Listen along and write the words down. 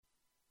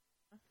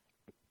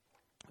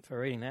for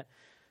reading that.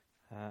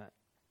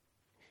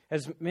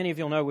 As many of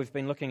you will know, we've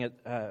been looking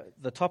at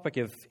the topic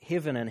of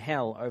heaven and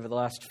hell over the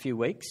last few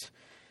weeks.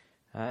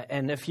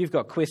 And if you've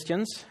got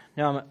questions,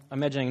 now I'm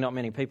imagining not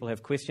many people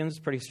have questions,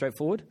 pretty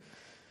straightforward.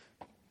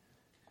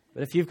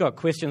 But if you've got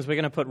questions, we're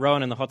going to put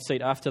Rowan in the hot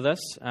seat after this.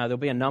 There'll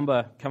be a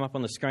number come up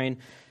on the screen.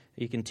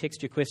 You can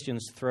text your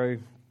questions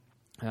through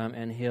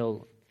and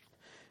he'll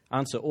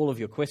answer all of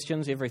your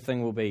questions.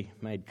 Everything will be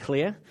made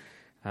clear.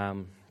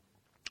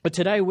 But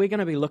today we're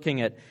going to be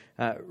looking at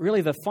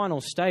really the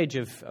final stage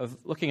of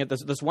looking at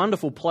this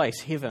wonderful place,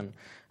 heaven.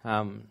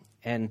 And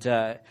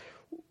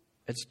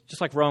it's just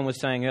like Rowan was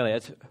saying earlier,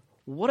 it's,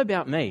 what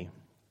about me?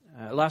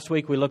 Last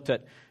week we looked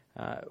at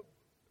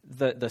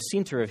the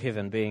center of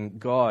heaven being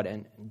God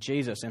and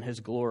Jesus and His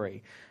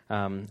glory.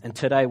 And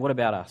today, what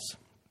about us?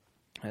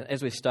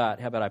 As we start,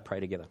 how about I pray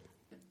together?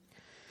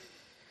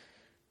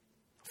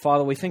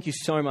 Father, we thank you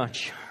so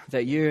much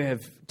that you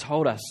have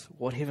told us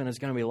what heaven is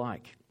going to be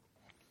like.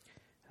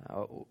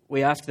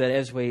 We ask that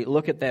as we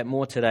look at that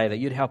more today, that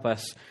you'd help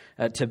us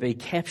to be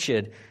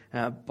captured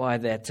by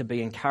that, to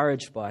be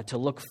encouraged by, to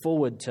look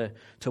forward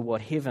to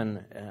what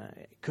heaven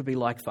could be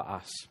like for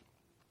us.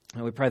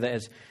 And we pray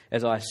that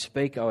as I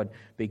speak, I would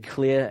be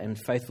clear and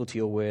faithful to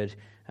your word,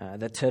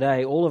 that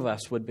today all of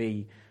us would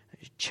be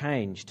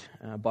changed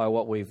by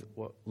what we've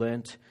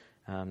learnt,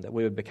 that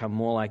we would become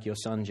more like your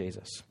Son,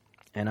 Jesus,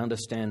 and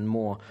understand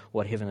more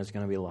what heaven is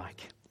going to be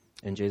like.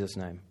 In Jesus'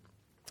 name,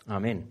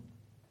 amen.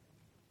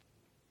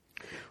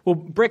 Well,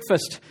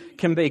 breakfast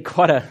can be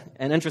quite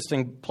an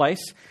interesting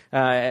place,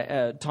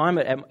 time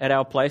at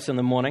our place in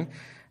the morning.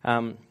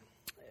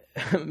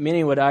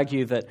 Many would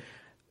argue that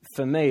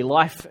for me,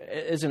 life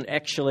isn't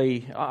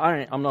actually,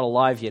 I'm not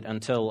alive yet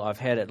until I've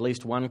had at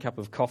least one cup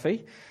of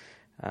coffee.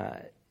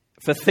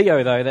 For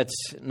Theo, though,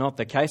 that's not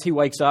the case. He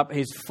wakes up,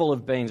 he's full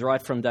of beans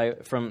right from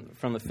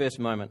the first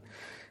moment.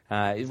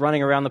 He's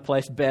running around the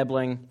place,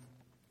 babbling.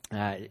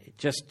 I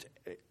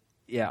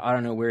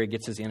don't know where he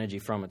gets his energy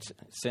from. It's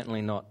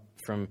certainly not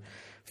from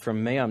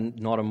me. I'm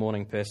not a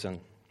morning person.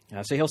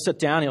 So he'll sit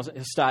down, he'll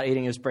start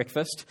eating his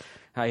breakfast.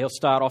 He'll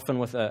start often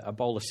with a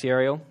bowl of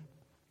cereal.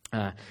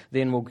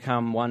 Then will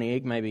come one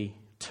egg, maybe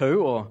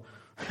two, or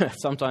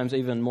sometimes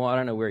even more. I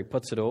don't know where he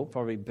puts it all,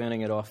 probably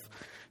burning it off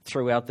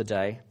throughout the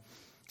day.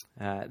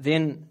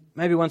 Then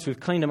maybe once we've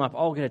cleaned him up,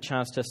 I'll get a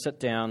chance to sit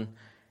down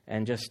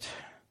and just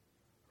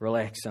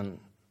relax, and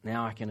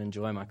now I can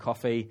enjoy my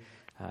coffee,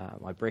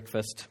 my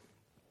breakfast.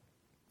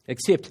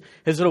 Except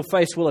his little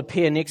face will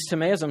appear next to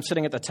me as I'm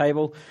sitting at the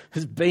table,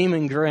 his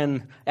beaming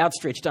grin,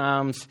 outstretched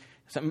arms.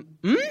 So,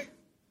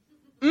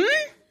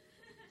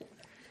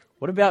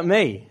 What about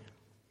me?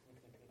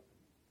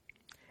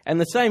 And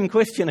the same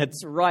question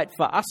it's right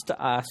for us to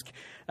ask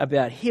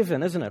about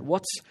heaven, isn't it?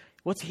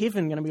 What's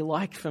heaven going to be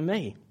like for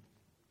me?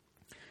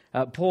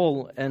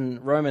 Paul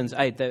in Romans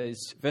 8,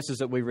 those verses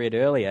that we read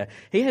earlier,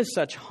 he has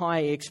such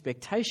high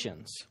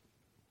expectations.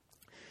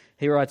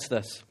 He writes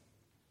this: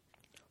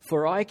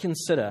 "For I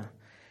consider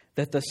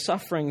that the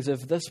sufferings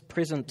of this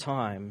present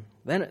time,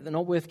 they're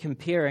not worth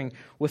comparing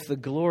with the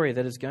glory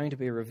that is going to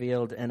be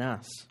revealed in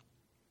us."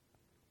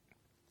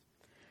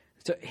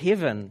 So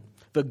heaven,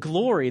 the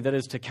glory that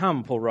is to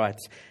come, Paul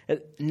writes,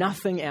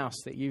 nothing else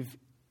that you've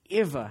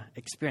ever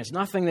experienced,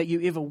 nothing that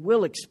you ever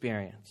will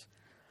experience,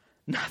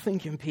 nothing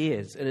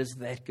compares. It is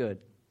that good.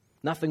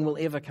 Nothing will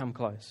ever come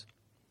close.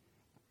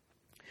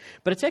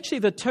 But it's actually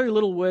the two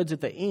little words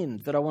at the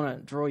end that I want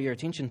to draw your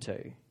attention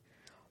to,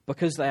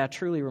 because they are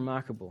truly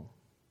remarkable.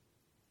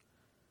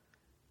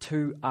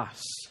 To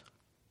us.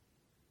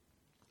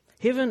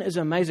 Heaven is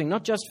amazing,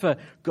 not just for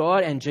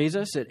God and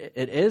Jesus, it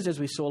is, as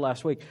we saw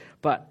last week,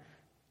 but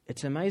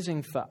it's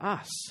amazing for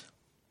us.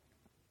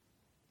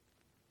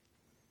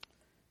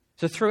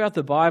 So throughout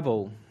the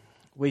Bible,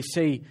 we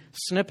see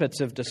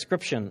snippets of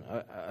description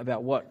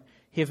about what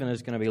heaven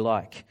is going to be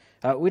like.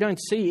 We don't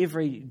see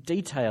every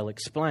detail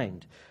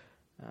explained,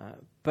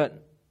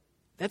 but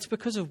that's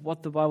because of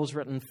what the Bible's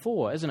written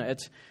for, isn't it?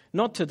 It's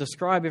not to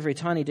describe every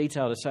tiny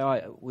detail to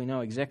say, we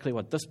know exactly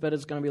what this bit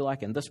is going to be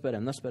like, and this bit,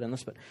 and this bit, and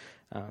this bit.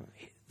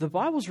 The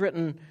Bible's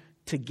written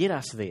to get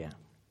us there.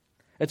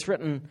 It's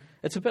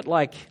a bit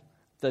like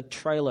the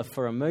trailer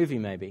for a movie,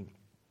 maybe.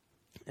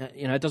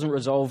 It doesn't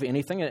resolve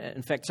anything.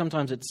 In fact,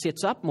 sometimes it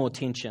sets up more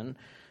tension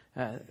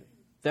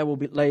that will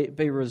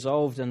be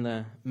resolved in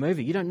the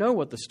movie. You don't know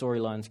what the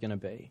storyline's going to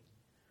be.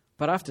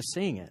 But after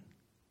seeing it,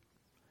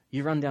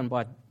 you run down and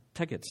buy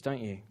tickets,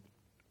 don't you?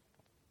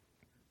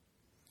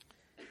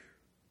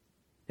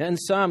 In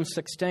Psalm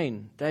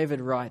 16, David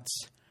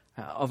writes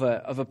of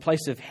a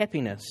place of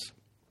happiness.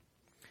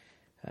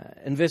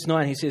 In verse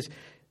 9, he says,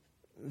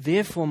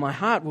 "Therefore my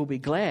heart will be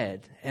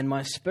glad, and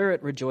my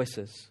spirit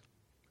rejoices.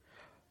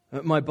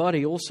 My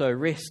body also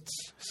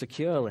rests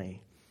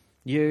securely.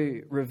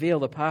 You reveal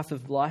the path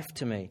of life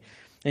to me.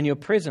 In your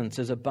presence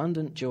is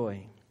abundant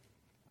joy.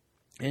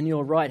 In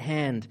your right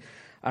hand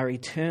are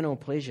eternal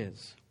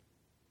pleasures."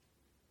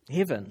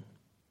 Heaven.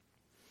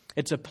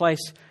 It's a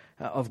place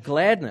of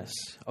gladness,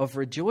 of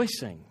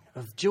rejoicing,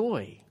 of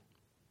joy,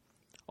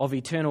 of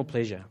eternal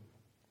pleasure.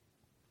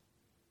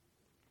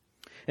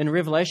 In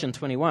Revelation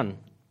 21,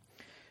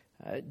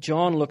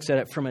 John looks at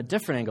it from a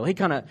different angle. He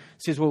kind of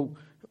says, well,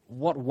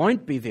 what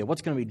won't be there?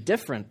 What's going to be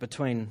different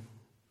between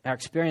our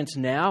experience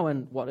now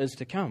and what is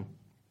to come?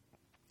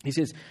 He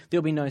says,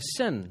 there'll be no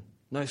sin,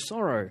 no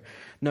sorrow,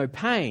 no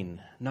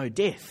pain, no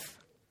death.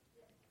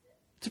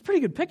 It's a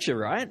pretty good picture,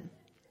 right?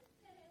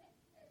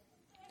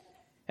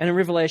 And in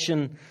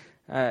Revelation,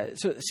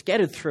 so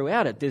scattered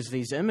throughout it, there's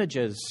these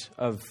images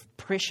of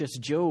precious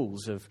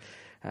jewels, of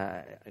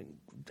a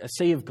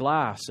sea of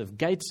glass, of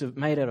gates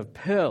made out of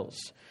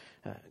pearls,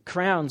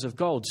 crowns of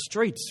gold,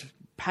 streets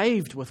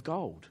paved with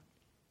gold.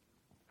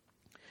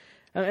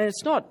 And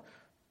it's not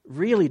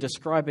really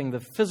describing the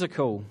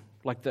physical,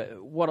 like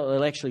what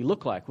it'll actually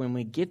look like when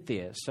we get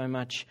there, so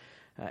much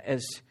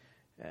as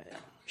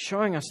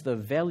showing us the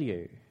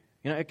value.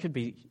 You know, it could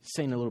be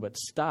seen a little bit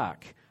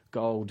stark,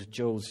 gold,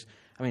 jewels.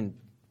 I mean,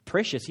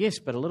 precious, yes,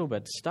 but a little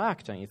bit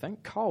stark, don't you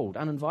think? Cold,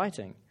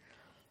 uninviting.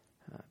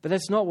 But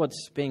that's not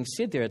what's being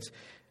said there.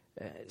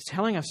 It's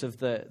telling us of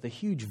the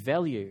huge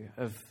value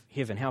of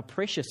heaven, how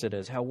precious it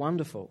is, how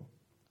wonderful,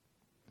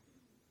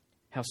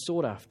 how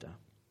sought after.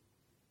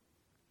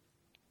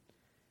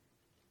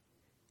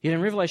 Yet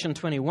in Revelation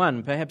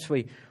 21, perhaps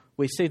we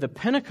see the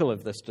pinnacle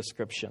of this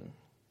description,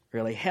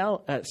 really.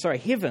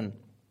 Heaven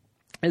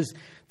is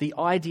the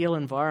ideal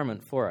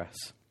environment for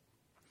us.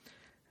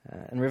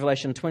 In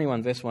Revelation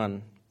 21, verse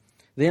 1,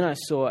 then I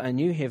saw a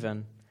new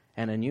heaven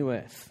and a new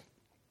earth.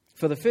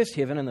 For the first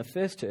heaven and the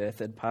first earth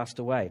had passed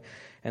away,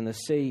 and the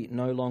sea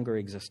no longer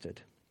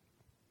existed.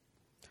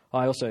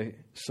 I also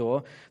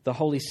saw the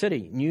holy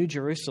city, New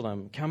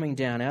Jerusalem, coming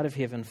down out of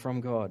heaven from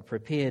God,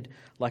 prepared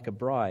like a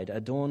bride,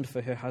 adorned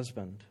for her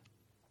husband.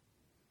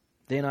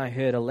 Then I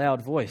heard a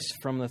loud voice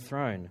from the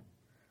throne.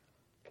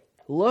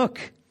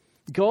 Look,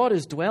 God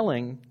is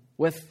dwelling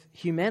with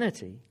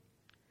humanity,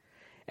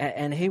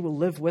 and he will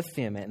live with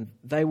them, and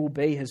they will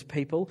be his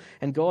people,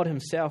 and God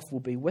himself will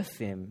be with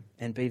them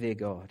and be their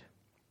God.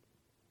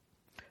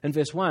 In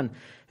verse 1,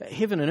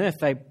 heaven and earth,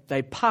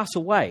 they pass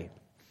away.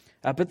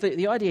 But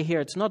the idea here,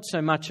 it's not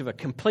so much of a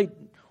complete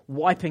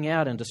wiping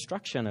out and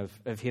destruction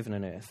of heaven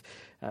and earth,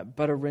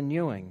 but a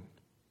renewing,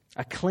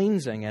 a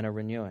cleansing and a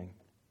renewing.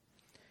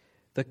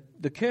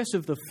 The curse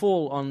of the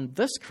fall on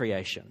this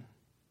creation,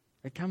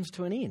 it comes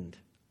to an end.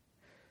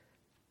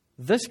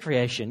 This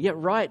creation, yet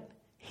right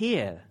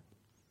here,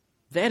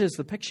 that is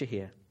the picture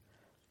here.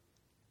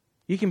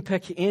 You can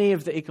pick any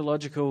of the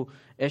ecological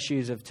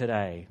issues of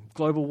today,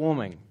 global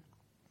warming,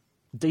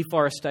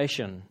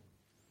 deforestation,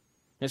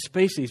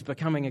 species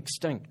becoming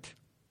extinct.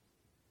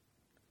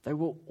 They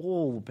will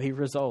all be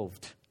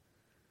resolved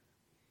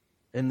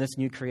in this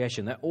new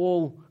creation. They're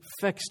all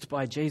fixed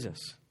by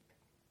Jesus.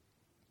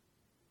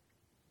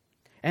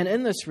 And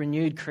in this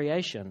renewed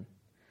creation,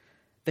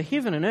 the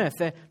heaven and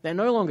earth, they're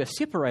no longer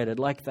separated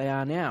like they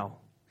are now.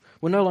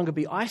 We'll no longer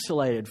be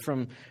isolated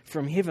from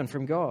heaven,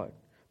 from God.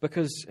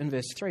 Because in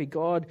verse 3,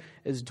 God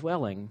is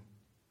dwelling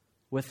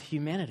with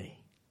humanity.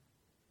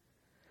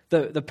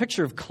 The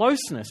picture of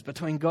closeness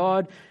between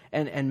God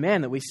and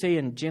man that we see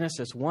in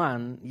Genesis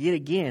 1, yet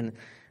again,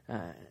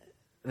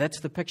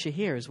 that's the picture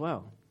here as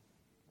well.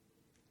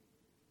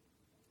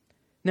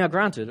 Now,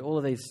 granted, all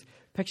of these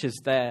pictures,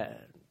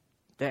 they're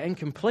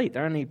incomplete.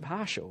 They're only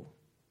partial.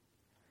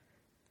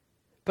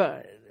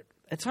 But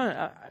it's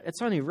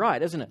only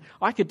right, isn't it?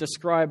 I could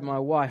describe my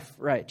wife,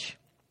 Rach.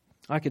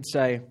 I could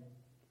say,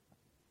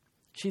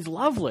 she's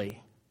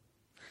lovely.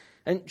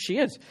 And she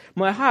is.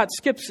 My heart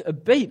skips a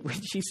beat when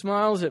she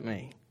smiles at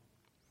me.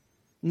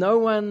 No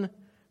one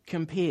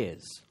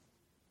compares.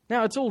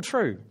 Now, it's all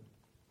true.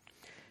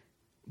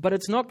 But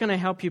it's not going to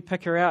help you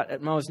pick her out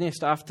at Moa's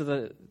Nest after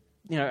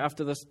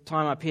this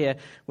time up here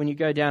when you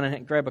go down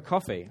and grab a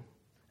coffee,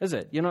 is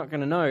it? You're not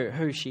going to know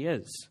who she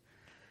is.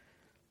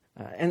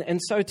 And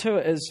so too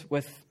it is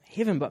with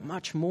heaven, but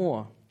much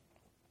more.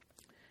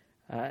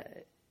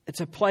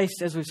 It's a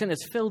place, as we've seen,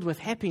 it's filled with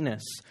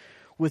happiness,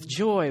 with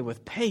joy,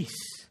 with peace,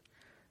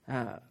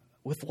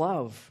 with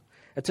love.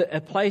 It's a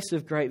place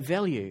of great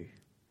value,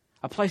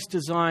 a place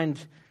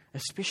designed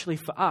especially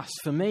for us,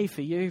 for me,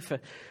 for you, for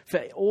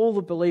all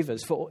the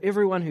believers, for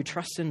everyone who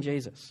trusts in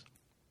Jesus.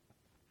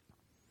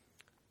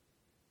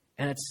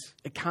 And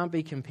it can't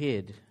be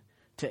compared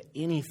to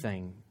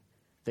anything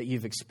that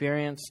you've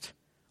experienced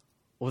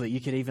or that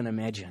you could even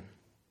imagine.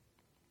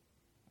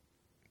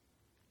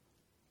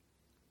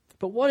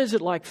 But what is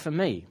it like for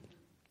me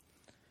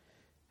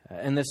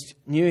in this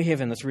new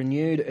heaven, this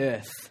renewed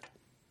earth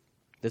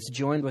that's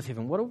joined with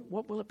heaven?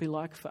 What will it be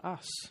like for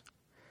us?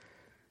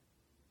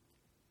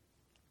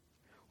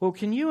 Well,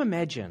 can you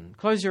imagine,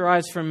 close your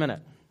eyes for a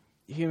minute,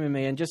 humor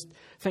me, and just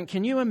think,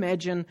 can you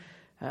imagine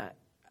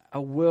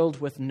a world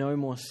with no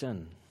more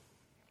sin?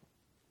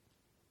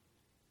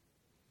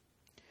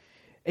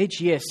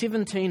 Each year,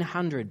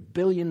 $1,700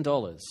 billion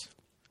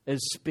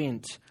is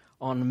spent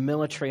on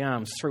military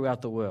arms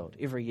throughout the world,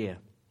 every year.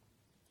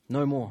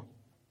 No more.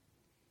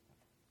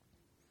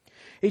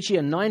 Each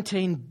year,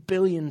 $19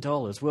 billion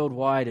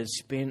worldwide is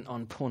spent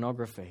on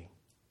pornography.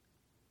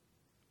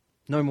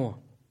 No more.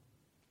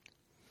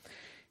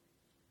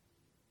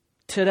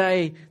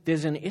 Today,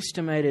 there's an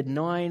estimated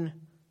 9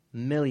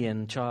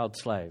 million child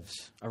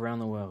slaves around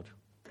the world.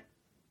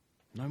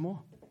 No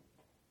more.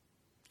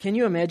 Can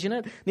you imagine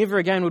it? Never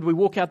again would we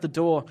walk out the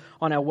door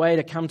on our way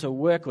to come to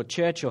work or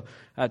church or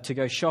to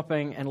go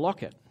shopping and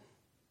lock it.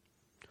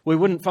 We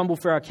wouldn't fumble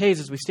for our keys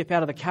as we step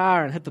out of the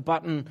car and hit the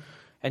button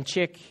and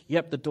check,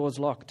 yep, the door's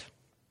locked.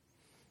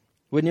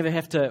 We'd never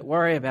have to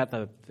worry about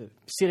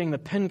setting the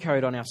PIN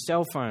code on our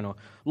cell phone or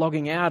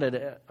logging out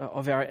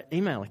of our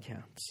email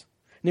accounts.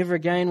 Never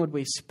again would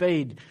we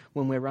speed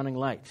when we're running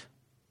late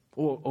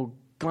or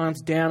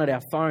glance down at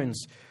our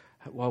phones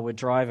while we're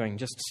driving,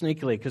 just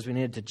sneakily because we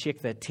needed to check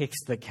that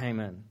text that came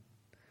in.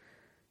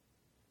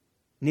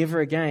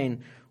 Never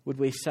again would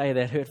we say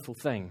that hurtful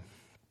thing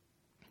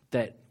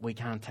that we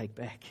can't take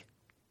back.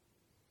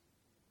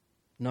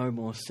 No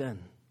more sin.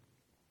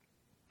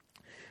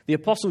 The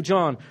Apostle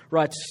John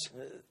writes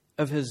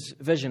of his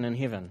vision in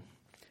heaven.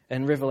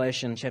 In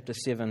Revelation chapter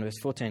 7, verse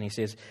 14, he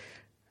says,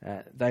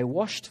 they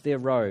washed their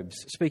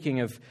robes,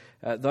 speaking of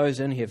those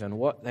in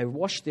heaven, they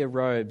washed their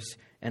robes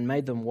and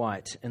made them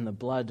white in the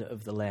blood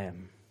of the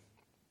Lamb.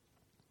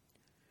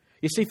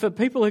 You see, for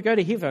people who go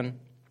to heaven,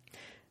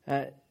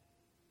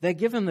 they're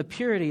given the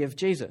purity of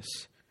Jesus.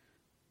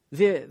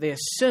 Their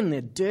sin,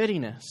 their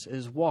dirtiness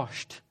is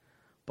washed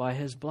by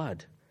his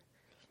blood,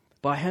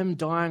 by him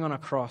dying on a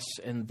cross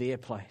in their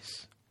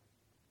place.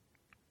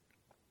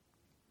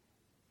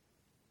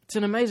 It's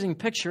an amazing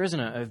picture, isn't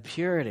it, of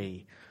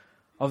purity,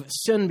 of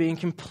sin being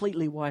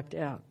completely wiped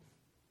out.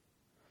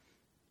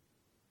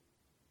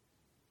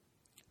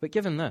 But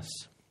given this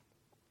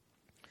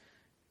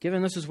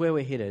is where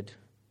we're headed,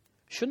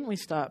 shouldn't we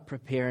start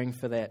preparing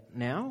for that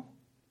now?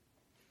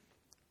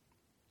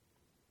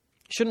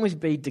 Shouldn't we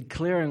be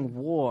declaring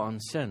war on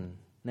sin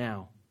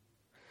now?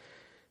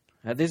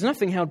 There's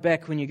nothing held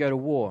back when you go to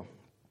war.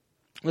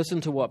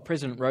 Listen to what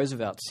President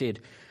Roosevelt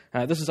said.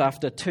 This is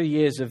after 2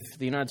 years of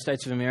the United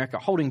States of America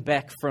holding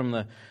back from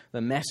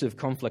the massive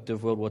conflict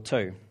of World War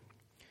II.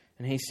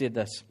 And he said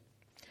this: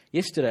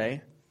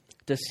 yesterday,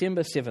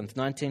 December 7th,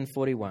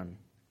 1941,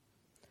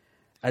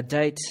 a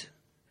date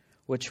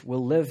which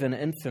will live in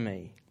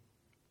infamy,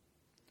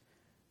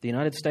 the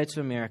United States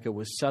of America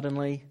was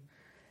suddenly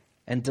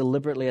and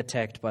deliberately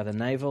attacked by the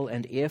naval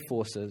and air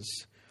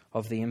forces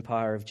of the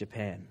Empire of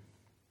Japan.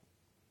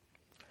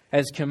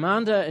 As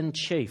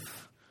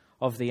Commander-in-Chief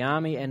of the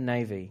Army and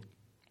Navy,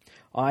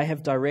 I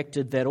have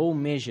directed that all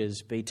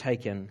measures be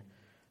taken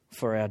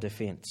for our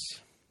defense.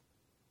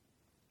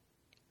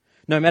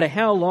 No matter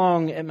how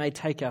long it may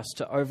take us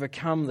to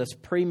overcome this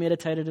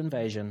premeditated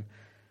invasion,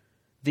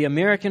 the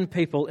American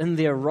people in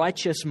their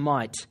righteous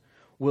might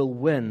will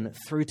win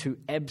through to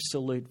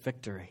absolute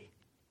victory.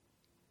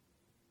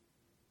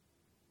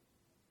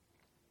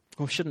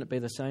 Or shouldn't it be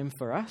the same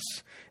for us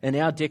in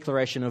our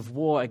declaration of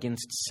war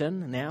against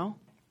sin now?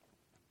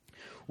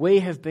 We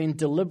have been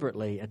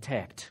deliberately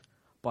attacked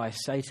by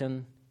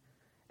Satan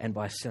and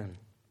by sin.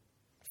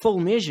 Full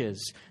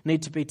measures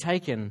need to be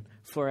taken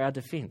for our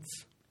defense.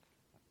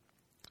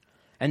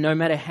 And no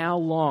matter how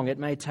long it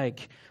may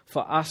take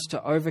for us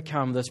to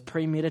overcome this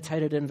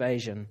premeditated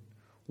invasion,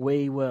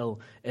 we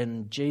will,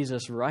 in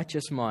Jesus'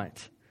 righteous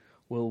might,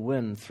 will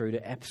win through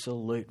to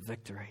absolute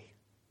victory.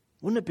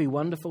 Wouldn't it be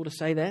wonderful to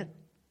say that?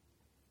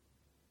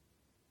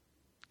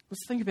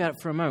 Let's think about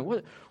it for a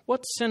moment.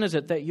 What sin is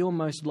it that you're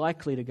most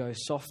likely to go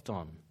soft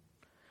on?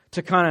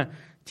 To kind of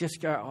just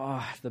go,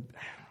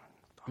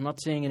 I'm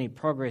not seeing any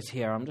progress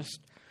here.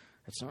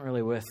 It's not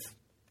really worth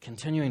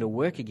continuing to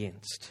work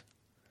against.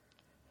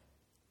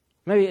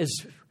 Maybe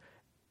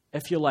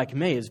if you're like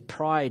me, is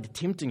pride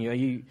tempting you? Are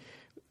you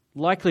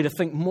likely to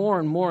think more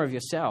and more of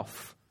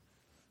yourself?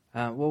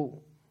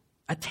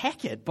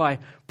 Attack it by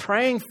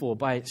praying for,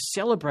 by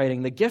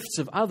celebrating the gifts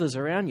of others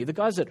around you. The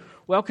guys that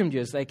welcomed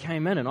you as they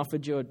came in and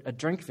offered you a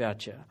drink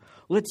voucher.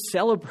 Let's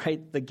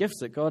celebrate the gifts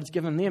that God's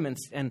given them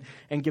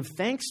and give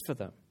thanks for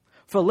them.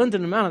 For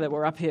Lyndon and Mana that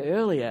were up here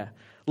earlier,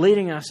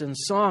 leading us in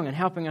song and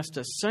helping us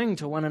to sing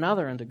to one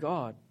another and to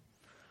God.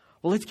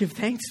 Well, let's give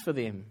thanks for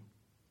them.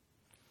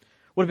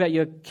 What about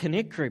your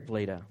Connect group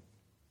leader,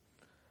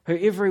 who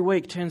every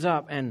week turns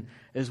up and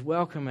is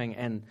welcoming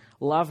and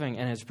loving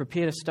and has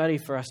prepared a study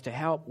for us to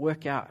help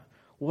work out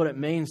what it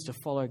means to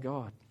follow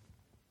God?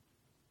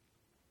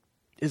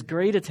 Is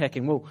greed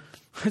attacking? Well,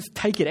 let's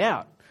take it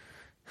out.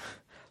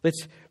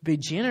 Let's be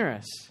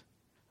generous.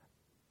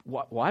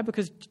 Why?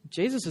 Because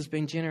Jesus has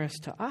been generous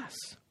to us,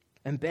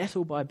 and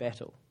battle by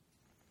battle,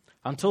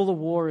 until the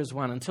war is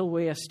won, until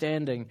we are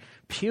standing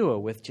pure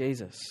with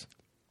Jesus,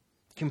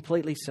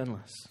 completely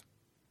sinless.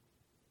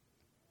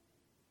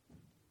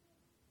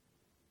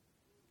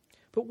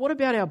 But what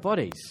about our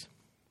bodies?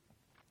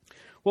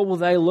 What will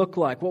they look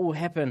like? What will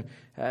happen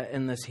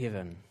in this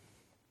heaven?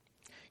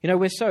 You know,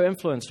 we're so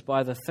influenced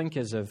by the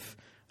thinkers of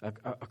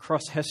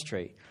across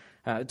history.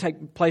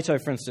 Take Plato,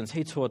 for instance.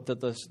 He taught that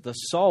the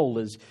soul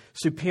is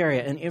superior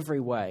in every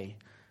way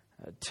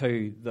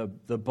to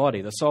the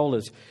body. The soul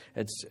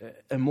it's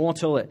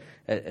immortal,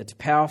 it's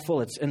powerful,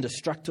 it's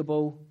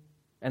indestructible,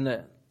 and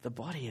the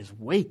body is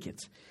weak.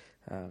 It's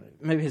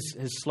maybe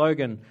his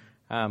slogan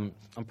I'm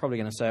probably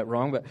going to say it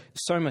wrong, but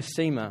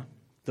somosema,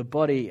 the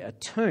body a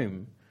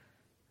tomb,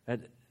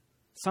 it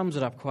sums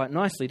it up quite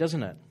nicely,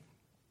 doesn't it?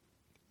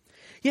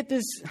 Yet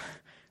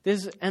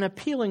there's an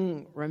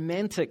appealing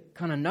romantic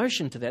kind of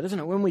notion to that, isn't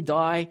it? When we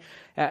die,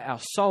 our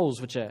souls,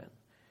 which are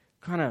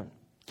kind of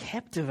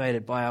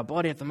captivated by our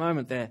body at the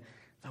moment, they'll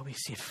be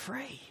set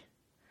free.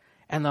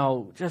 And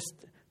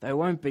they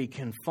won't be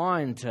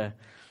confined to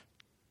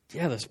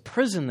this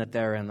prison that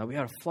they're in. They'll be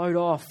able to float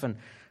off and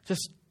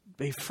just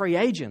be free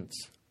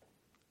agents.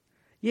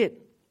 Yet,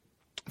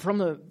 from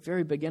the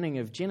very beginning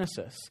of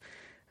Genesis,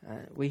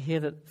 we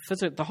hear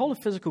that the whole of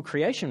physical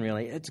creation,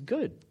 really, it's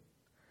good.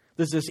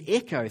 There's this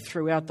echo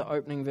throughout the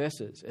opening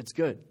verses. It's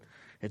good.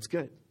 It's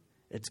good.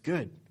 It's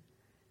good.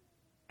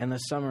 And the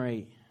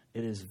summary,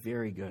 it is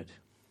very good.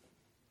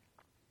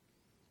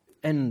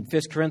 In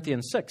 1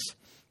 Corinthians 6,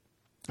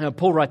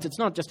 Paul writes, it's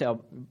not just our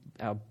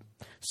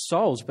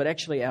souls, but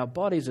actually our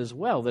bodies as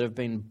well that have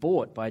been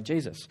bought by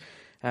Jesus.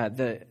 And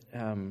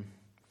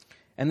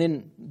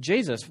then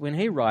Jesus, when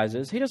he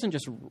rises, he doesn't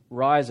just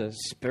rise as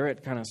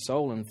spirit, kind of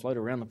soul, and float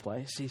around the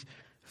place. He's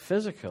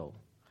physical.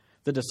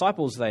 The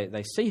disciples,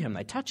 they see him,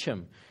 they touch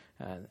him,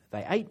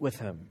 they ate with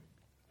him.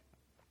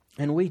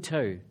 And we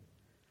too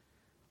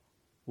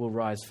will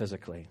rise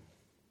physically,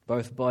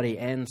 both body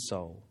and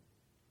soul.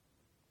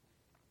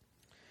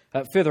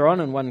 Further on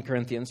in 1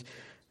 Corinthians,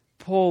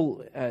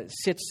 Paul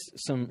sheds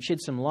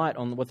some light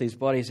on what these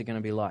bodies are going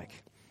to be like.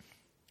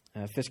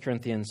 1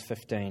 Corinthians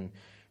 15,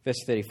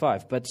 verse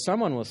 35. But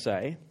someone will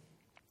say,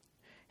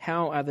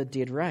 how are the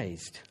dead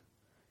raised?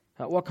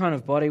 What kind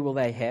of body will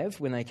they have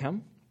when they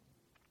come?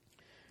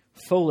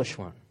 Foolish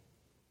one.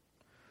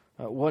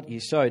 What you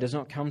sow does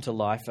not come to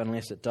life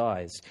unless it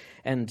dies.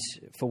 And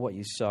for what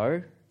you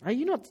sow, are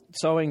you not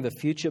sowing the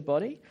future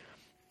body?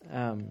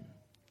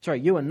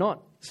 You are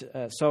not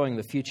sowing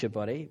the future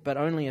body, but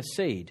only a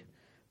seed,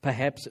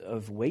 perhaps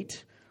of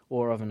wheat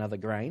or of another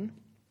grain.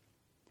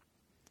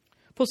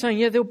 Paul's saying,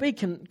 there'll be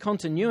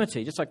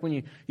continuity, just like when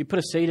you put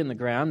a seed in the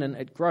ground and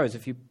it grows.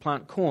 If you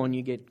plant corn,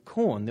 you get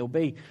corn. There'll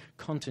be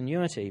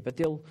continuity, but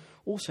there'll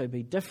also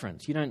be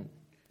difference. You don't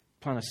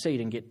plant a seed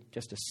and get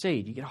just a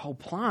seed. You get a whole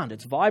plant.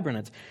 It's vibrant,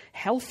 it's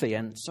healthy,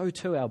 and so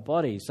too our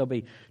bodies. They'll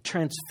be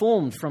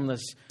transformed from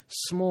this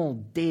small,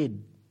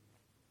 dead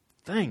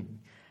thing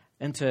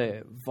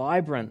into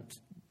vibrant,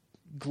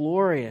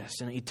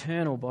 glorious, and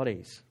eternal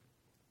bodies.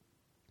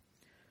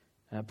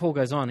 Paul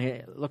goes on, he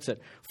looks at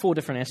 4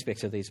 different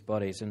aspects of these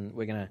bodies, and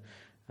we're going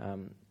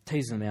to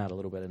tease them out a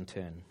little bit in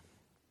turn.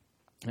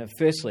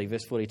 Firstly,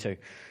 verse 42,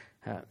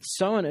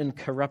 sown in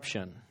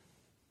corruption,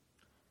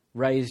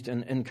 raised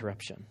in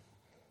incorruption.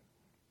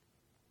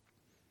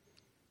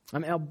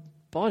 Our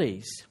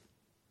bodies,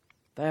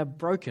 they are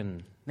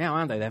broken now,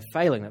 aren't they? They're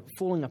failing, they're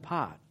falling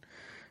apart.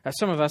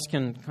 Some of us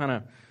can kind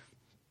of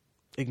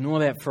ignore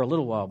that for a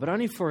little while, but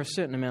only for a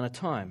certain amount of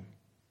time.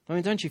 I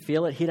mean, don't you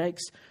feel it?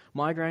 Headaches,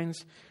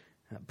 migraines,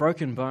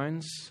 broken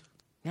bones.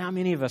 How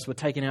many of us were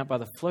taken out by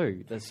the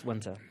flu this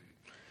winter?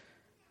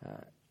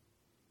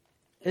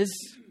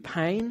 Is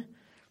pain,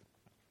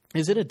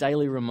 is it a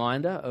daily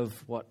reminder of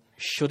what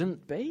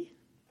shouldn't be?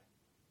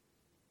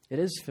 It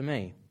is for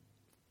me.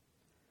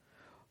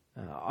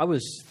 I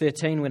was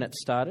 13 when it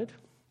started.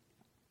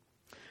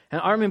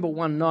 And I remember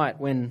one night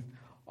when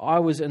I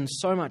was in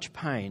so much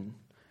pain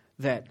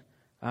that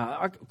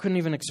I couldn't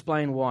even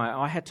explain why.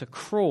 I had to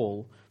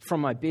crawl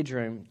from my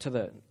bedroom to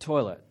the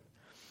toilet.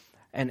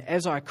 And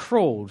as I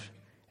crawled,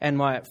 and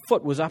my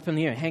foot was up in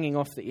the air, hanging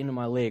off the end of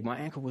my leg, my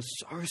ankle was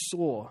so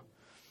sore.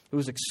 It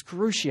was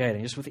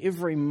excruciating, just with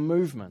every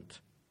movement.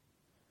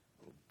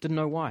 Didn't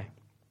know why.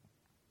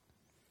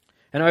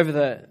 And over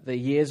the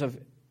years, I've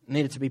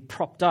needed to be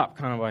propped up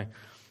kind of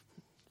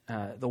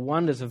by the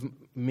wonders of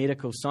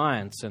medical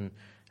science and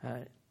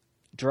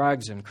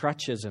drugs and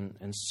crutches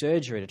and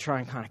surgery to try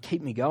and kind of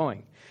keep me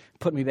going,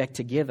 put me back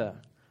together.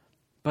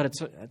 But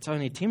it's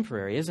only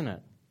temporary, isn't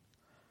it?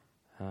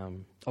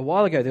 A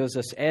while ago, there was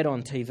this ad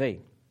on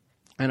TV,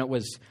 and it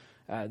was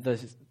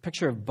the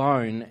picture of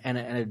bone, and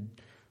it had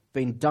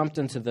been dumped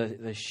into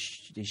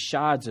these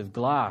shards of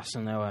glass,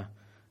 and there were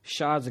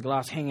shards of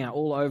glass hanging out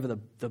all over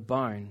the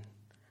bone.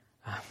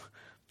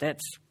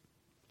 That's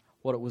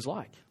what it was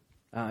like.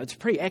 It's a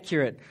pretty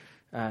accurate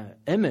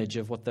image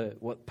of what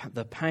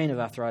the pain of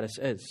arthritis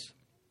is.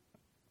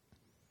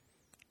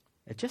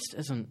 It just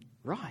isn't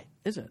right,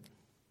 is it?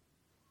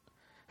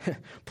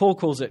 Paul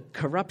calls it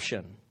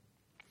corruption.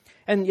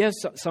 And yes,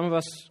 some of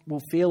us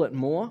will feel it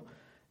more,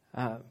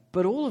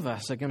 but all of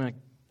us are going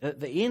to, at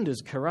the end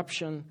is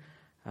corruption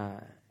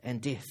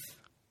and death.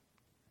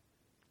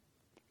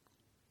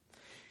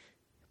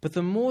 But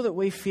the more that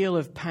we feel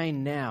of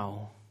pain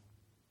now,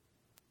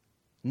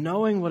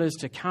 knowing what is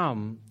to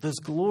come, this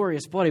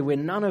glorious body where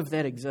none of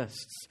that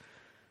exists,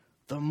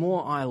 the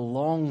more I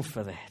long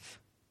for that.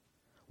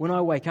 When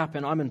I wake up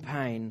and I'm in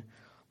pain,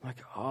 I'm like,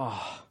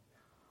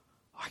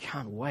 I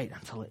can't wait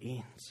until it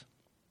ends.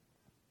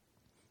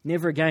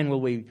 Never again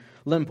will we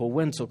limp or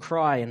wince or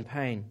cry in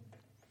pain.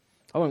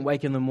 I won't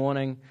wake in the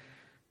morning,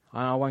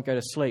 I won't go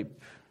to sleep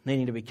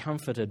needing to be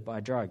comforted by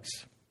drugs,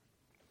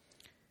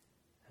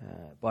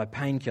 by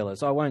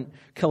painkillers. I won't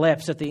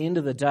collapse at the end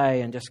of the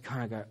day and just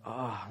kind of go,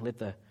 let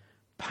the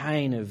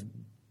pain of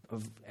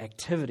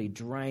activity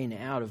drain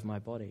out of my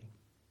body.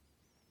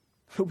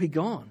 It'll be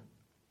gone.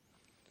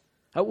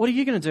 What are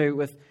you going to do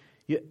with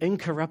your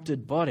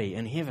incorrupted body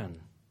in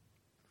heaven?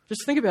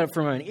 Just think about it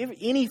for a moment.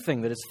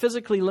 Anything that is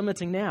physically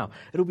limiting now,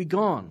 it'll be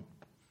gone.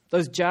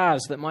 Those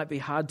jars that might be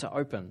hard to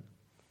open.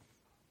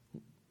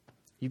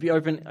 You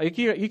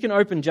can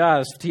open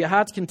jars to your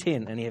heart's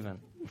content in heaven.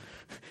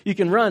 You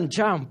can run,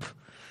 jump.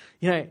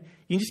 You can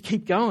just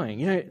keep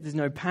going. There's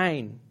no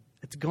pain.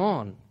 It's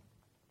gone.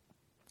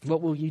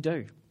 What will you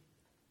do?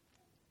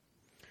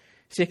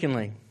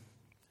 Secondly,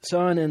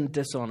 sown in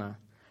dishonor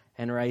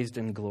and raised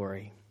in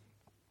glory.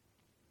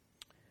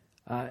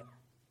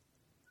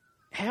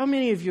 How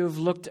many of you have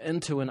looked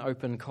into an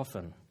open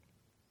coffin?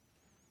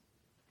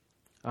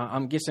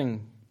 I'm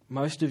guessing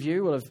most of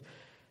you will have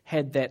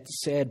had that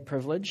sad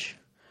privilege,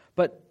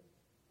 but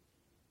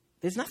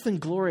there's nothing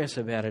glorious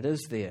about it,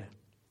 is there?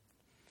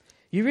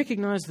 You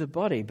recognize the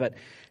body, but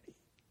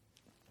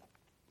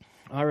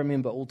I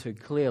remember all too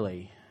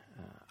clearly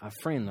a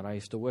friend that I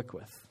used to work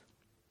with,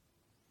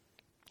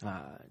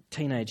 a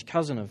teenage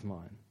cousin of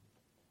mine,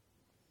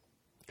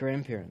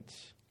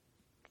 grandparents,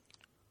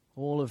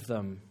 all of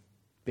them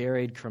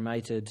buried,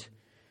 cremated,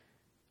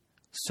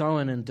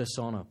 sown in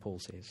dishonor, Paul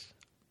says.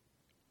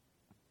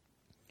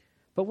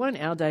 But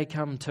won't our day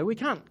come too? We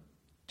can't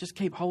just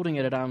keep holding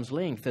it at arm's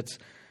length.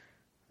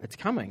 It's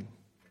coming.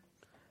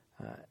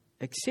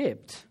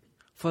 Except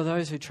for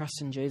those who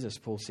trust in Jesus,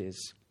 Paul says,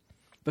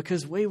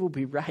 because we will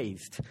be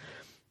raised.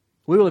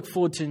 We will look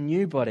forward to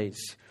new bodies,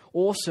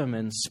 awesome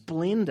in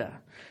splendor,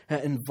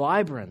 in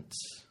vibrance,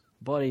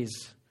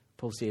 bodies,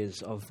 Paul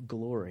says, of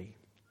glory.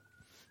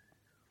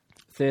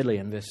 Thirdly,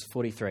 in verse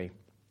 43,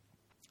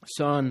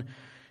 sown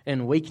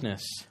in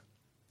weakness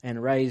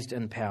and raised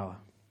in power.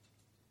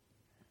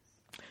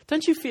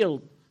 Don't you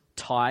feel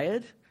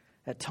tired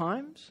at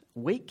times?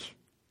 Weak?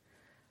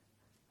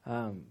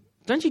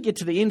 Don't you get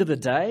to the end of the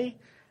day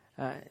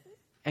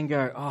and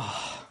go, I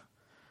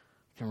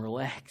can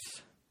relax.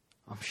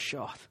 I'm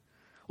shot.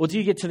 Or do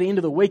you get to the end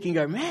of the week and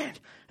go, man,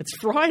 it's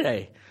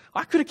Friday.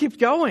 I could have kept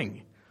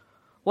going.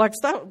 Like,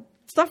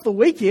 stuff the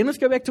weekend. Let's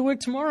go back to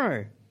work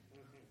tomorrow.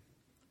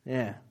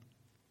 Yeah,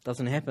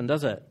 doesn't happen,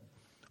 does it?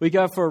 We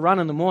go for a run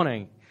in the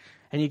morning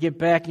and you get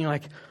back and you're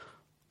like,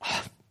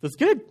 that's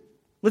good.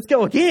 Let's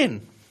go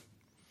again.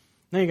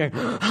 Then you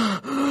go,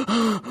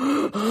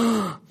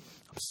 I'm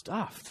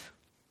stuffed.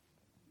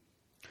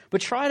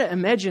 But try to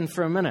imagine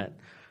for a minute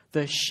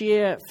the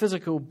sheer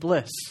physical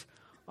bliss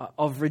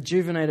of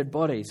rejuvenated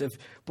bodies, of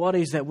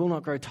bodies that will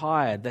not grow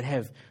tired, that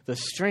have the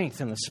strength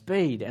and the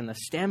speed and the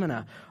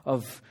stamina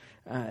of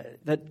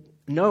that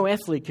no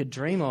athlete could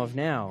dream of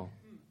now.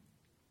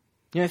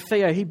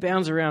 Theo, he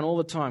bounds around all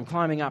the time,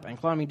 climbing up and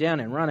climbing down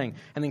and running,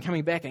 and then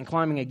coming back and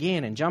climbing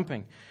again and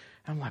jumping.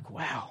 I'm like,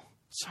 wow,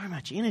 so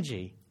much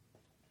energy.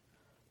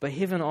 But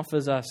heaven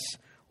offers us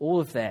all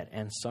of that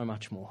and so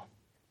much more.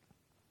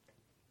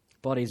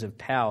 Bodies of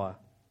power.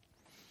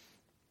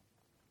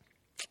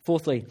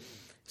 Fourthly,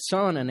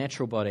 sown a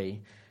natural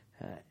body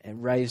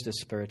and raised a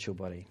spiritual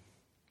body.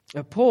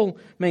 Paul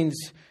means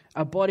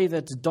a body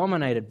that's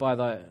dominated by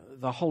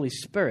the Holy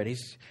Spirit.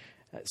 He's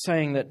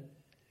saying that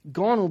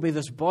gone will be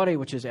this body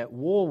which is at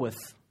war with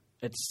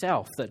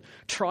itself, that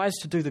tries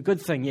to do the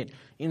good thing yet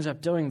ends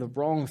up doing the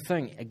wrong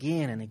thing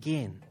again and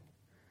again.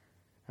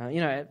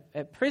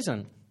 At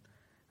present,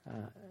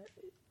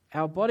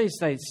 our bodies,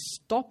 they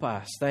stop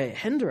us, they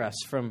hinder us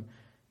from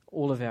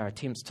all of our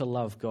attempts to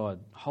love God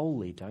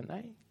wholly, don't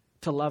they?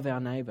 To love our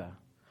neighbour.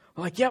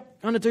 We're like, yep,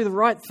 I'm going to do the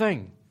right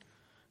thing.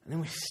 And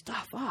then we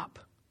stuff up.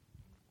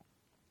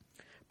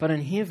 But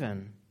in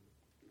heaven,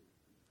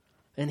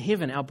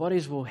 our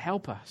bodies will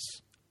help us.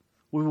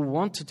 We will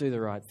want to do the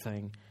right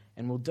thing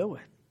and we'll do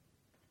it.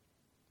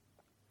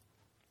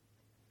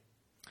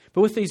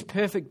 But with these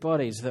perfect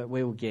bodies that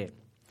we will get,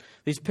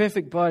 these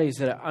perfect bodies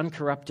that are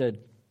uncorrupted,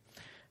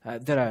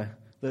 that are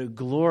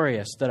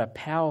glorious, that are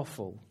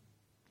powerful,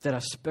 that are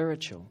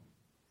spiritual.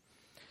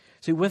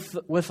 See,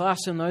 with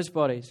us in those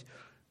bodies,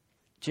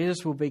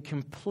 Jesus will be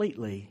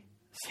completely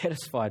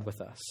satisfied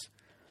with us.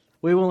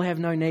 We will have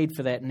no need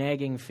for that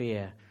nagging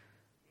fear.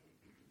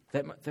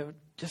 That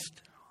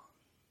just,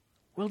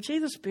 will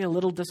Jesus be a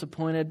little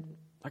disappointed?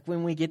 Like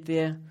when we get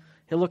there,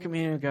 he'll look at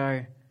me and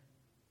go,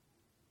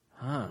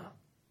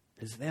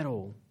 is that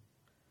all?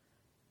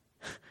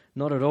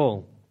 Not at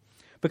all.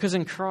 Because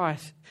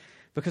Christ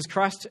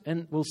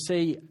will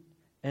see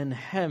in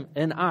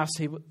us,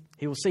 he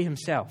will see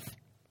himself.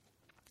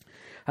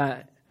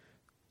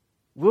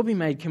 We'll be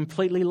made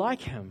completely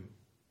like him.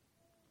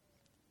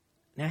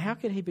 Now, how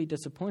could he be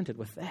disappointed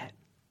with that?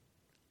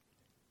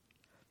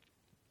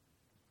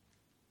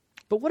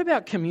 But what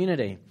about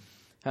community?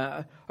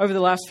 Over the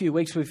last few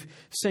weeks, we've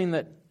seen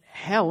that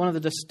hell, one of the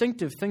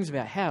distinctive things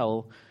about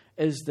hell,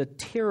 is the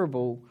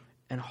terrible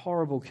and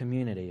horrible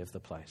community of the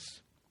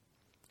place.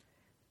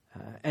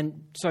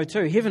 And so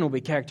too, heaven will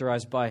be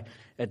characterized by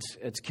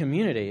its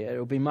community. It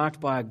will be marked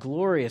by a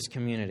glorious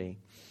community.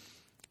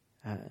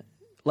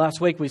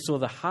 Last week we saw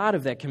the heart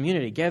of that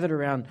community gathered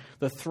around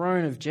the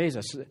throne of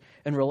Jesus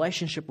in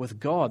relationship with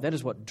God. That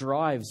is what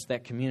drives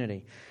that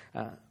community.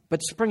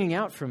 But springing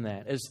out from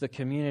that is the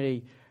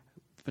community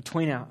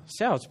between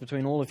ourselves,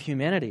 between all of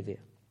humanity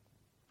there.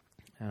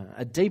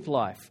 A deep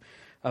life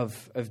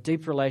of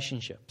deep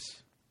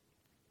relationships.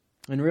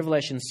 In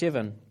Revelation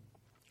 7,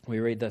 we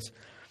read this.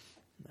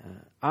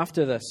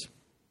 After this,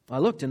 I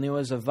looked, and there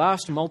was a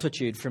vast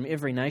multitude from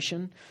every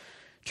nation,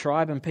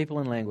 tribe, and people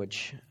and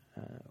language,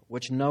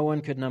 which no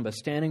one could number,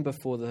 standing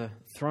before the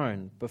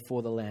throne,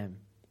 before the Lamb.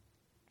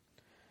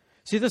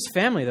 See, this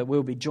family that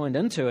we'll be joined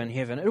into in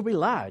heaven, it'll be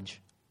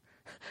large.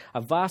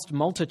 A vast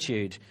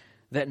multitude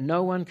that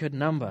no one could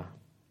number,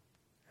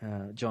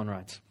 John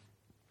writes.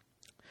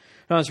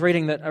 And I was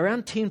reading that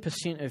around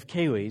 10% of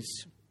Kiwis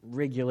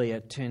regularly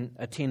attend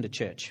a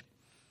church.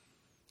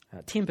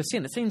 10%,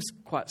 it seems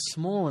quite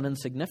small and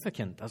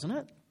insignificant, doesn't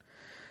it?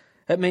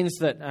 It means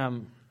that,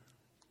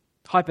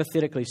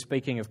 hypothetically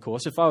speaking, of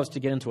course, if I was to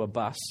get into a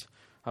bus,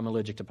 I'm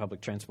allergic to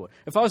public transport.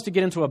 If I was to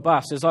get into a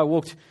bus, as I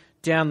walked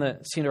down the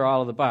centre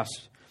aisle of the bus,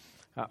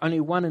 only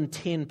 1 in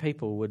 10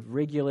 people would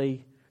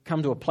regularly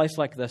come to a place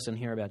like this and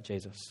hear about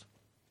Jesus.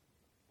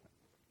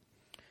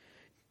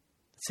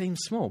 It seems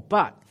small,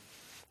 but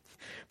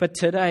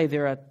today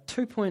there are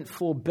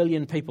 2.4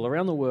 billion people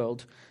around the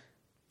world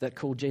that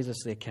call Jesus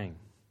their King,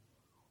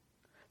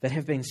 that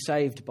have been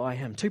saved by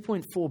Him.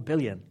 2.4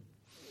 billion.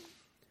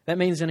 That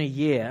means in a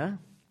year,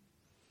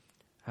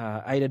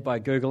 aided by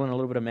Google and a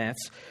little bit of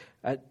maths,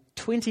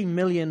 20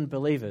 million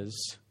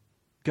believers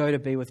go to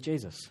be with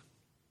Jesus.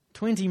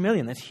 20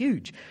 million, that's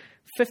huge.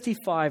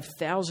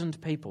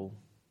 55,000 people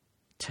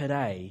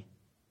today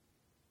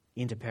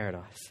enter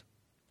paradise.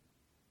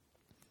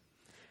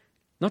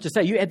 Not just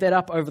that, you add that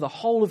up over the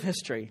whole of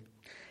history,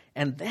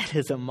 and that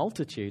is a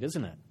multitude,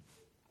 isn't it?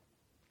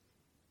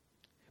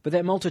 But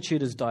that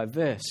multitude is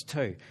diverse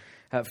too.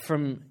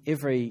 From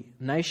every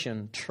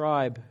nation,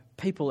 tribe,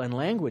 people and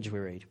language we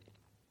read.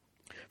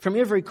 From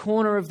every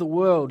corner of the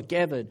world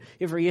gathered,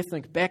 every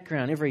ethnic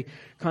background, every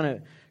kind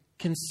of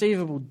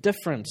conceivable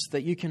difference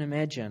that you can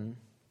imagine.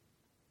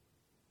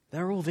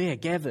 They're all there,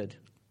 gathered,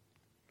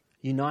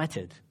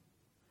 united.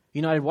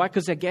 United, why?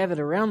 Because they're gathered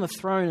around the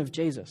throne of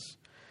Jesus.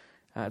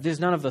 There's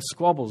none of the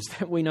squabbles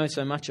that we know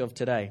so much of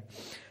today.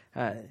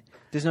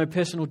 There's no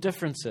personal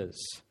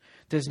differences.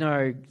 There's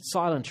no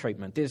silent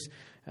treatment. There's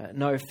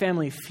no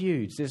family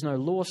feuds. There's no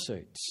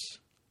lawsuits.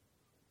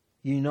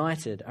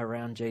 United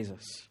around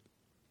Jesus.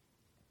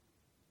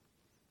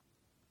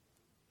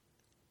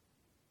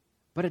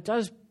 But it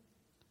does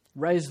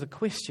raise the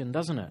question,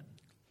 doesn't it?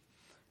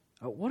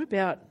 What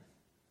about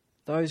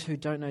those who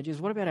don't know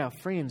Jesus? What about our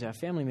friends, our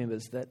family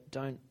members that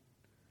don't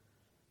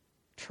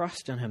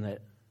trust in Him,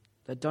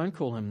 that don't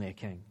call Him their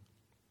King?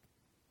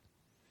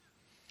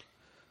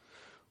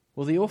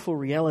 Well, the awful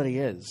reality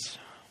is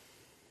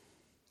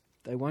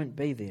they won't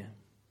be there.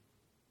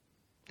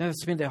 Now they've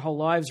spent their whole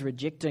lives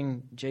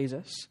rejecting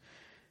Jesus.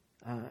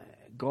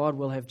 God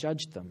will have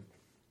judged them.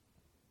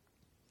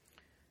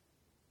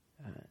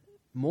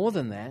 More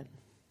than that,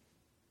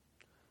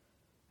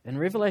 in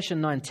Revelation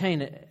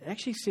 19, it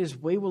actually says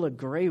we will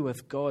agree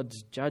with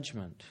God's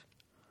judgment.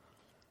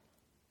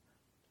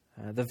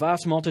 The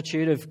vast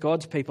multitude of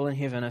God's people in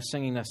heaven are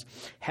singing this: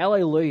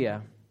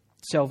 Hallelujah!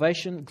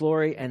 Salvation,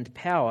 glory, and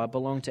power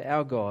belong to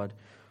our God,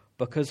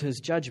 because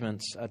His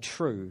judgments are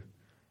true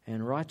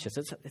and righteous.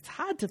 It's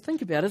hard to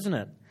think about, isn't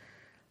it?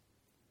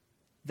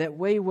 That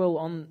we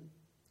will,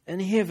 in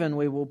heaven,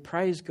 we will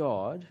praise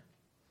God,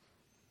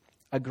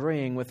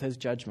 agreeing with His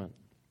judgment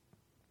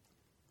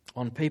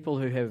on people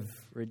who have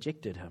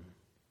rejected Him.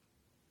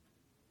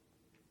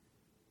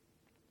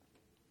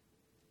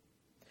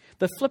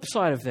 The flip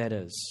side of that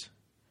is,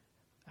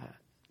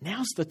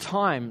 now's the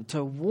time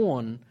to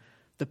warn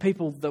the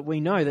people that we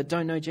know that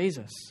don't know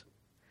Jesus.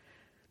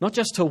 Not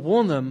just to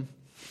warn them,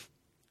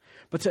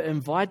 but to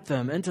invite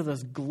them into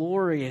this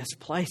glorious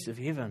place of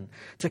heaven,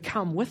 to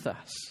come with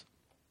us.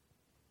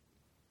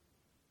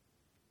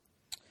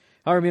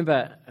 I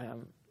remember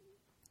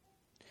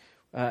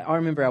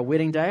our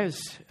wedding day. It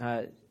was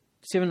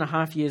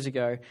 7.5 years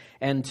ago,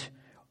 and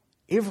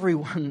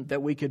everyone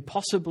that we could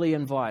possibly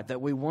invite, that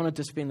we wanted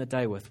to spend the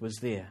day with, was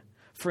there.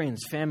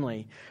 Friends,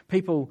 family,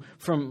 people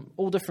from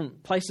all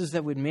different places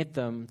that we'd met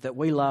them, that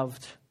we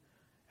loved,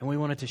 and we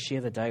wanted to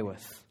share the day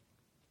with.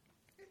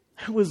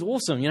 It was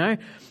awesome, you know.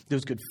 There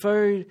was good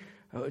food,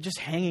 just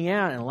hanging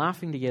out and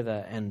laughing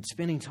together and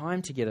spending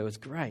time together. It was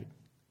great.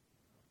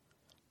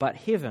 But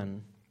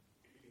heaven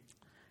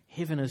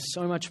is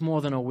so much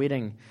more than a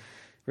wedding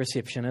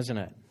reception, isn't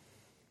it?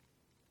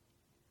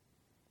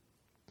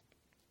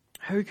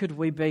 Who could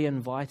we be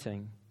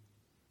inviting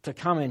to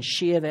come and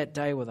share that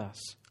day with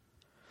us?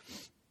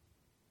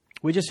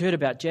 We just heard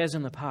about Jazz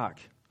in the Park.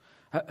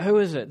 Who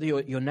is it?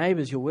 Your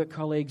neighbours, your work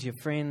colleagues, your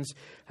friends,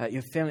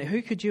 your family.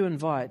 Who could you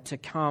invite to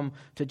come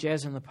to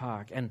Jazz in the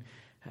Park and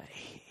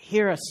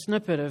hear a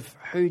snippet of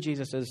who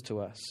Jesus is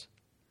to us?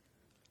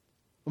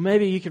 Or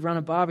maybe you could run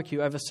a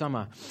barbecue over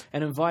summer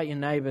and invite your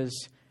neighbours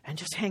and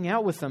just hang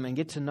out with them and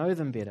get to know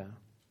them better.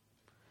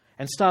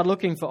 And start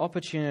looking for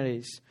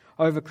opportunities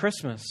over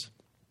Christmas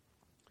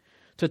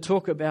to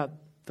talk about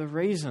the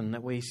reason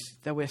that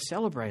we're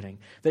celebrating,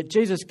 that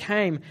Jesus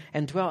came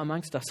and dwelt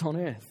amongst us on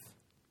earth.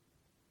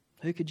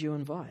 Who could you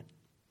invite?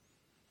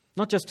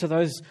 Not just to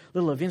those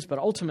little events, but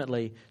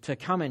ultimately to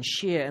come and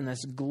share in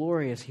this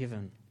glorious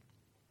heaven.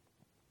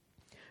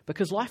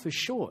 Because life is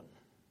short.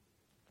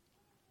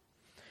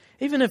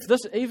 Even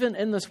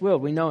in this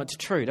world, we know it's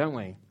true, don't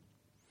we?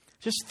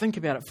 Just think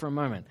about it for a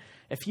moment.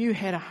 If you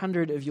had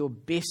 100 of your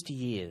best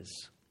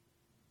years,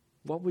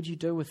 what would you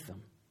do with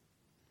them?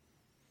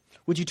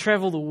 Would you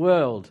travel the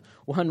world,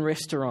 one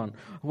restaurant,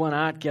 one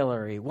art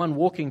gallery, one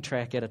walking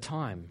track at a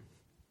time?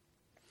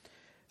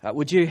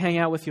 Would you hang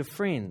out with your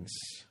friends?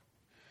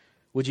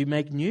 Would you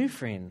make new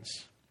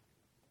friends?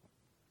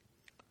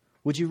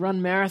 Would you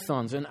run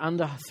marathons in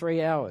under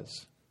 3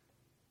 hours?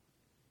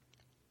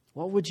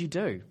 What would you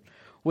do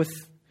with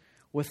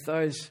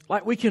those?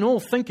 Like, we can all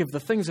think of the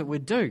things that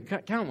we'd do,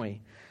 can't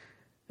we?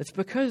 It's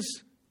because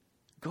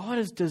God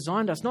has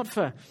designed us not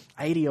for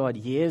 80-odd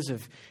years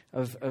of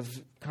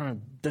kind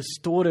of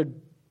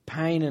distorted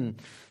pain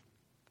and,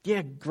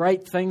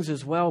 great things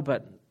as well,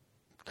 but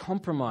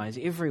compromise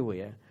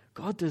everywhere.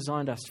 God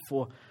designed us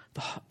for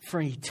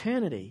an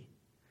eternity.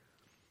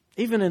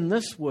 Even in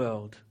this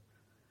world,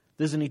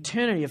 there's an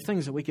eternity of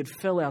things that we could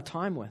fill our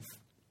time with.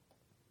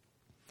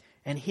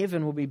 And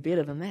heaven will be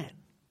better than that.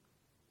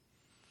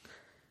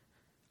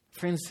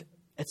 Friends,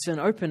 it's an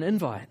open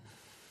invite.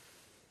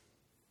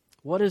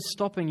 What is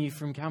stopping you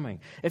from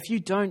coming? If you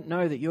don't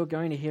know that you're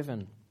going to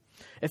heaven,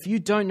 if you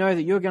don't know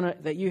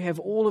that you have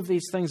all of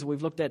these things that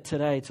we've looked at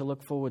today to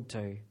look forward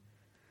to,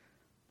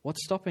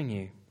 what's stopping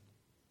you?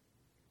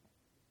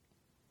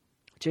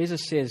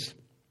 Jesus says,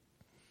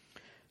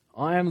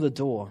 I am the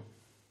door.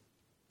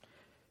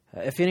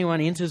 If anyone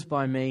enters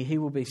by me, he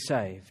will be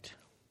saved.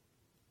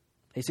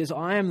 He says,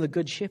 I am the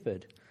good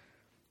shepherd.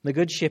 The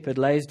good shepherd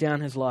lays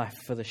down his life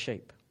for the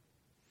sheep.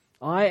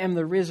 I am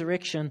the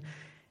resurrection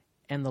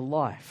and the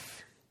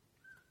life.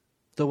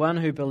 The one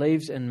who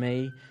believes in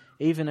me,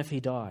 even if he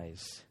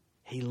dies,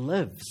 he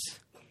lives.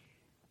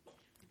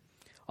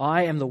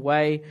 I am the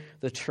way,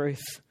 the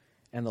truth,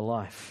 and the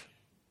life.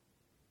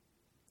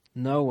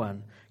 No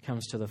one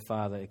comes to the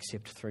Father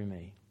except through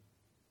me.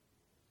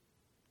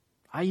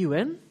 Are you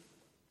in?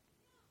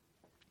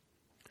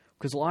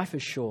 Because life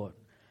is short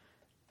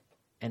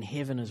and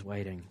heaven is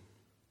waiting.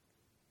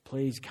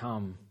 Please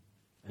come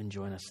and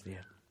join us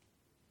there.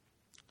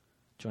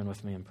 Join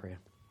with me in prayer.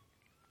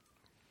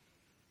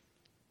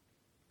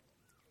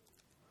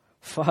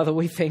 Father,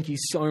 we thank you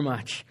so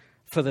much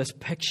for this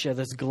picture,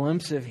 this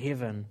glimpse of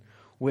heaven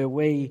where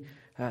we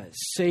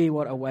see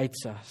what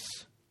awaits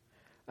us.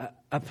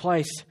 A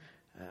place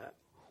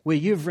where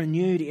you've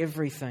renewed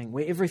everything,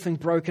 where everything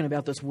broken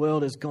about this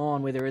world is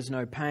gone, where there is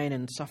no pain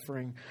and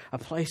suffering. A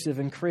place of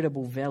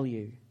incredible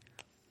value.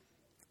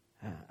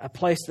 A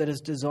place that is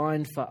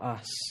designed for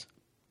us.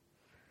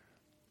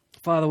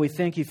 Father, we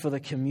thank you for the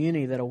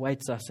community that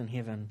awaits us in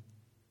heaven.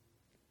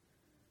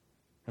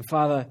 And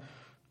Father,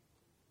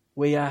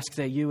 we ask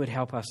that you would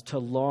help us to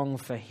long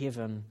for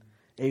heaven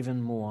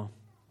even more.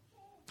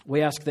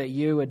 We ask that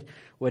you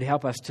would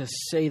help us to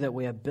see that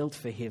we are built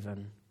for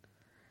heaven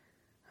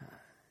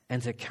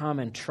and to come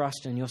and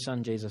trust in your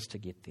Son Jesus to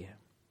get there.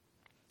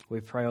 We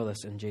pray all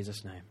this in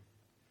Jesus' name.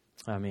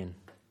 Amen.